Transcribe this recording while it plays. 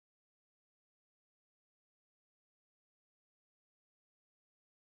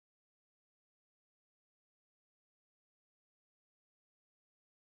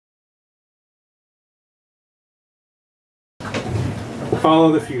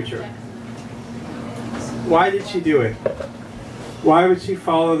Follow the future. Why did she do it? Why would she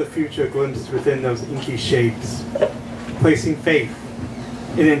follow the future glimpsed within those inky shapes, placing faith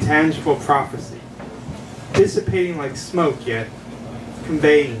in intangible prophecy, dissipating like smoke, yet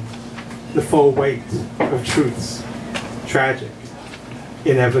conveying the full weight of truths, tragic,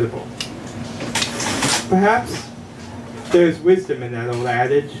 inevitable? Perhaps there is wisdom in that old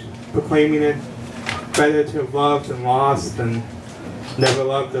adage, proclaiming it better to have loved and lost than never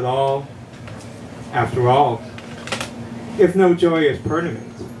loved at all. After all, if no joy is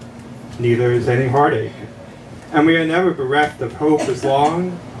permanent, neither is any heartache, and we are never bereft of hope as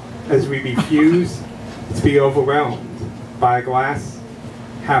long as we refuse to be overwhelmed by a glass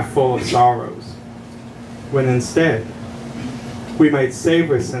half full of sorrows, when instead we might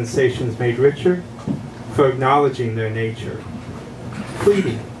savor sensations made richer for acknowledging their nature,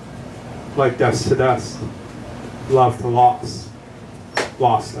 fleeting like dust to dust, love to loss,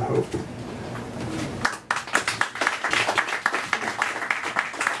 lost to hope.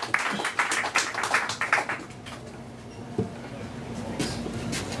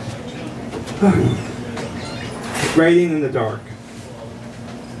 Writing in the dark.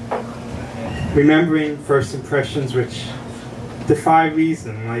 Remembering first impressions which defy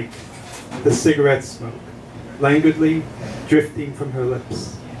reason, like the cigarette smoke, languidly drifting from her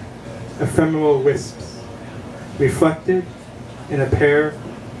lips. Ephemeral wisps, reflected in a pair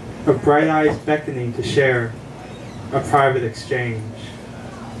of bright eyes beckoning to share a private exchange.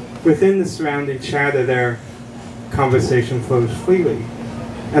 Within the surrounding chatter, their conversation flows freely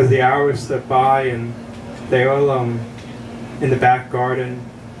as the hours slip by and they are alone in the back garden,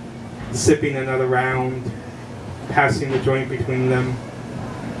 sipping another round, passing the joint between them.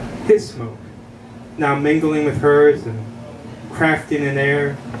 His smoke, now mingling with hers and crafting an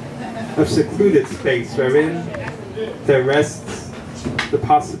air of secluded space wherein there rests the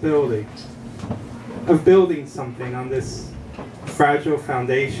possibility of building something on this fragile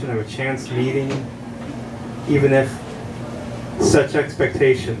foundation of a chance meeting, even if such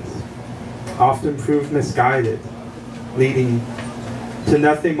expectations often prove misguided, leading to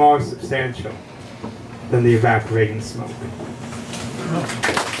nothing more substantial than the evaporating smoke.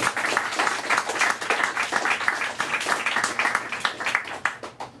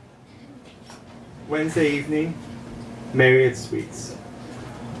 Wednesday evening, Marriott Suites.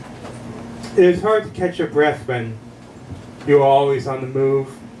 It is hard to catch your breath when you are always on the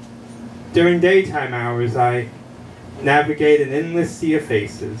move. During daytime hours, I navigate an endless sea of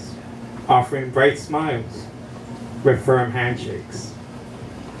faces, offering bright smiles with firm handshakes.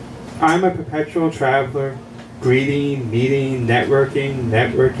 I'm a perpetual traveler, greeting, meeting, networking,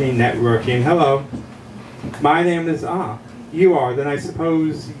 networking, networking. Hello, my name is you are, then I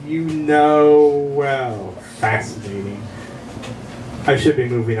suppose you know, well, fascinating. I should be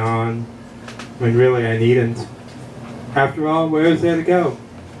moving on, when really I needn't. After all, where is there to go?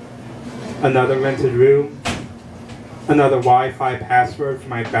 Another rented room? Another Wi-Fi password for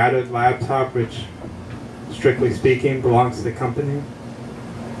my battered laptop, which, strictly speaking, belongs to the company?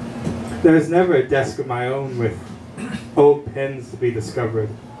 There is never a desk of my own with old pens to be discovered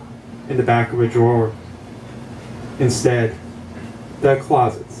in the back of a drawer. Instead, there are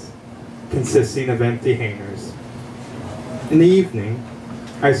closets consisting of empty hangers. In the evening,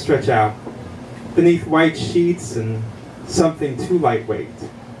 I stretch out beneath white sheets and something too lightweight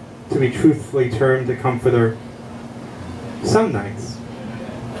to be truthfully termed a comforter. Some nights,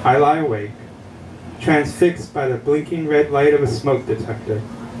 I lie awake, transfixed by the blinking red light of a smoke detector,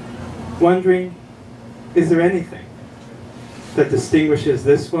 wondering, is there anything that distinguishes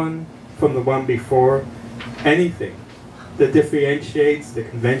this one from the one before? Anything that differentiates the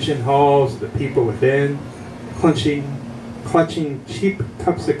convention halls, the people within, clutching cheap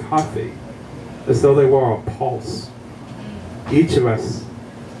cups of coffee as though they were a pulse. Each of us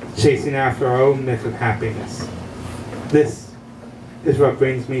chasing after our own myth of happiness. This is what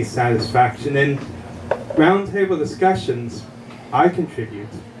brings me satisfaction. In roundtable discussions, I contribute.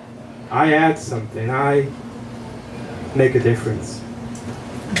 I add something. I make a difference.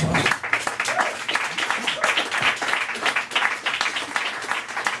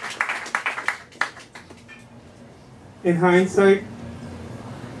 In hindsight,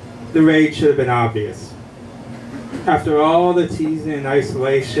 the rage should have been obvious. After all the teasing and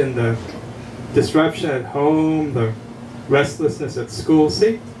isolation, the disruption at home, the restlessness at school,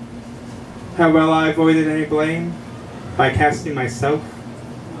 see how well I avoided any blame by casting myself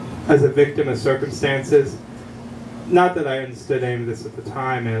as a victim of circumstances. Not that I understood any of this at the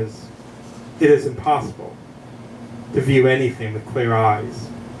time, as it is impossible to view anything with clear eyes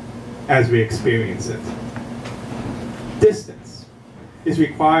as we experience it. Distance is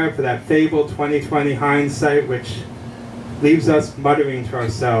required for that fabled 20/20 hindsight which leaves us muttering to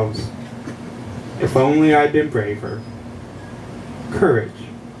ourselves, if only I'd been braver. Courage,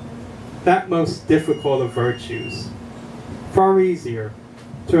 that most difficult of virtues, far easier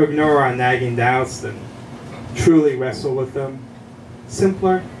to ignore our nagging doubts than truly wrestle with them.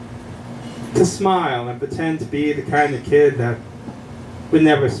 Simpler to smile and pretend to be the kind of kid that would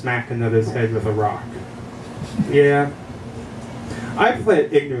never smack another's head with a rock. Yeah, I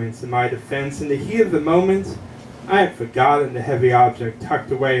pled ignorance in my defense. In the heat of the moment, I had forgotten the heavy object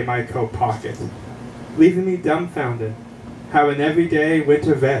tucked away in my coat pocket, leaving me dumbfounded how an everyday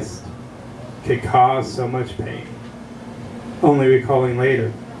winter vest could cause so much pain. Only recalling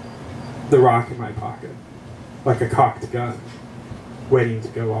later the rock in my pocket, like a cocked gun, waiting to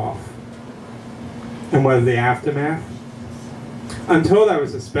go off. And what of the aftermath? I'm told I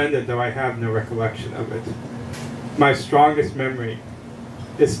was suspended, though I have no recollection of it. My strongest memory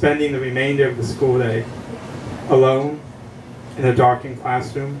is spending the remainder of the school day alone in a darkened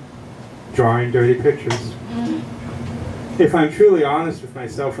classroom, drawing dirty pictures. If I'm truly honest with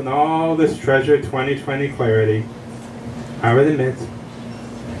myself in all this treasured 20/20 clarity, I would admit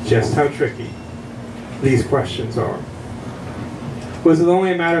just how tricky these questions are. Was it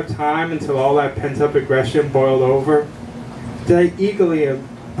only a matter of time until all that pent-up aggression boiled over? Did I eagerly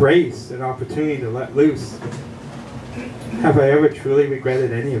embrace an opportunity to let loose? Have I ever truly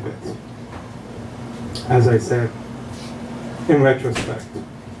regretted any of it? As I said, in retrospect,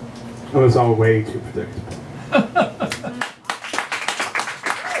 it was all way too predictable.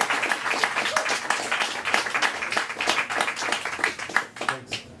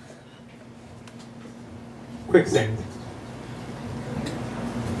 Thanks. Quicksand.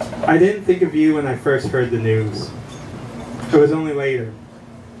 I didn't think of you when I first heard the news. It was only later,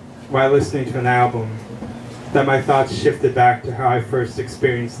 while listening to an album, that my thoughts shifted back to how I first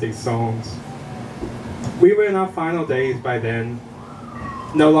experienced these songs. We were in our final days by then,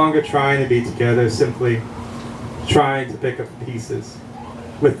 no longer trying to be together, simply trying to pick up the pieces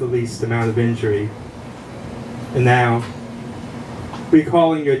with the least amount of injury. And now,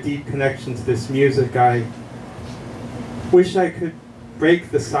 recalling your deep connection to this music, I wish I could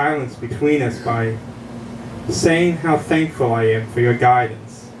break the silence between us by saying how thankful I am for your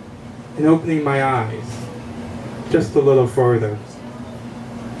guidance in opening my eyes just a little further.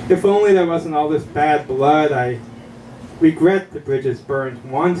 If only there wasn't all this bad blood. I regret the bridges burned,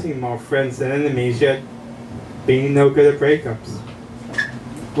 wanting more friends than enemies, yet being no good at breakups.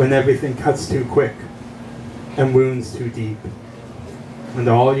 When everything cuts too quick and wounds too deep, and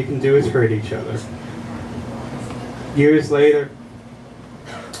all you can do is hurt each other. Years later,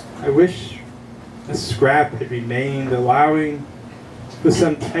 I wish a scrap had remained, allowing for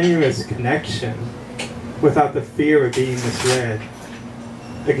some tenuous connection without the fear of being misled.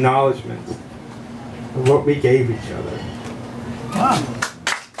 Acknowledgement of what we gave each other. Wow.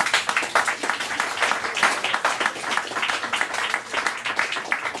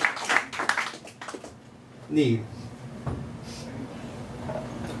 Need.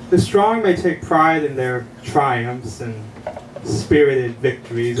 The strong may take pride in their triumphs and spirited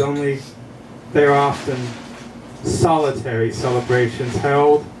victories, only they are often solitary celebrations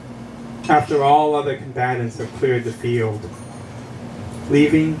held after all other combatants have cleared the field,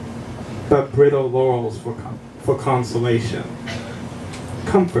 leaving but brittle laurels for consolation.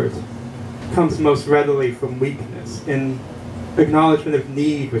 Comfort comes most readily from weakness, in acknowledgement of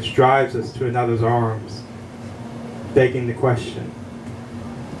need which drives us to another's arms, begging the question,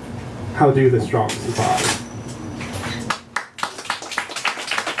 how do the strong survive?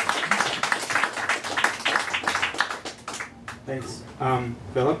 Thanks,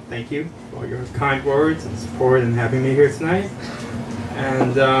 Philip, thank you for your kind words and support and having me here tonight.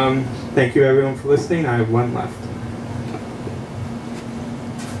 And thank you everyone for listening. I have one left.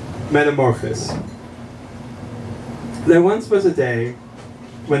 Metamorphosis. There once was a day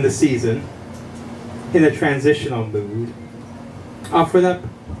when the season, in a transitional mood, offered up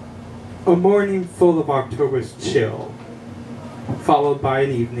a morning full of October's chill, followed by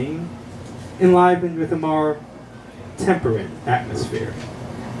an evening enlivened with a more temperate atmosphere.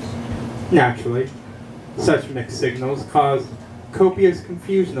 Naturally, such mixed signals caused copious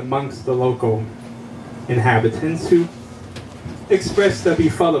confusion amongst the local inhabitants, who expressed their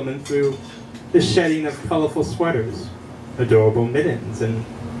befuddlement through the shedding of colorful sweaters, adorable mittens, and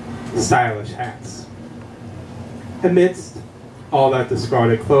stylish hats. Amidst all that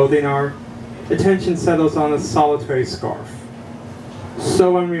discarded clothing, our attention settles on a solitary scarf,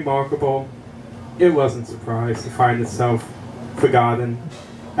 so unremarkable it wasn't surprised to find itself forgotten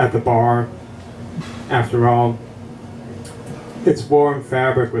at the bar. After all, Its warm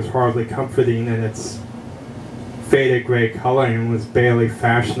fabric was hardly comforting, and its faded gray coloring was barely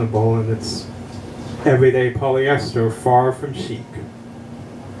fashionable, and its everyday polyester far from chic.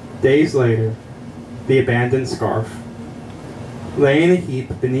 Days later, the abandoned scarf lay in a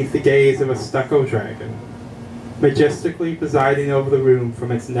heap beneath the gaze of a stucco dragon, majestically presiding over the room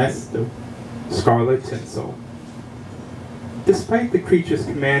from its nest of scarlet tinsel. Despite the creature's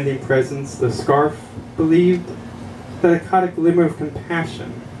commanding presence, the scarf believed that it caught a glimmer of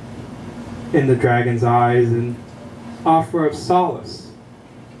compassion in the dragon's eyes, and offer of solace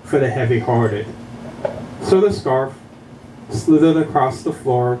for the heavy-hearted. So the scarf slithered across the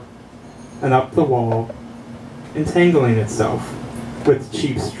floor and up the wall, entangling itself with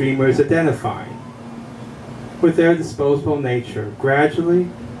cheap streamers, identifying with their disposable nature, gradually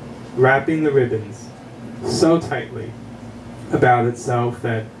wrapping the ribbons so tightly about itself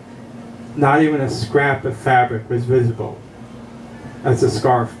that not even a scrap of fabric was visible as the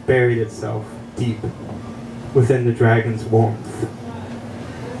scarf buried itself deep within the dragon's warmth.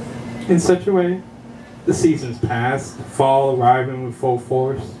 In such a way, the seasons passed, fall arriving with full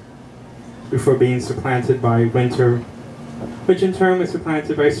force, before being supplanted by winter, which in turn was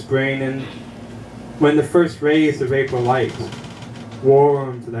supplanted by spring, and when the first rays of April light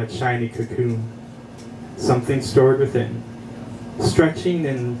warmed that shiny cocoon, something stirred within, stretching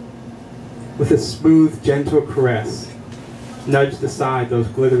and with a smooth, gentle caress, nudged aside those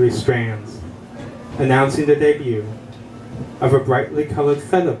glittery strands, announcing the debut of a brightly colored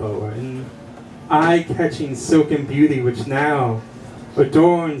feather boa, an eye-catching silken beauty which now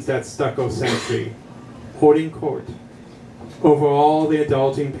adorns that stucco sentry, holding court over all the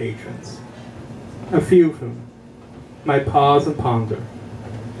indulging patrons, a few of whom might pause and ponder,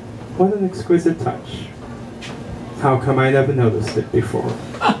 what an exquisite touch. How come I never noticed it before?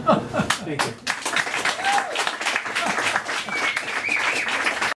 Thank you.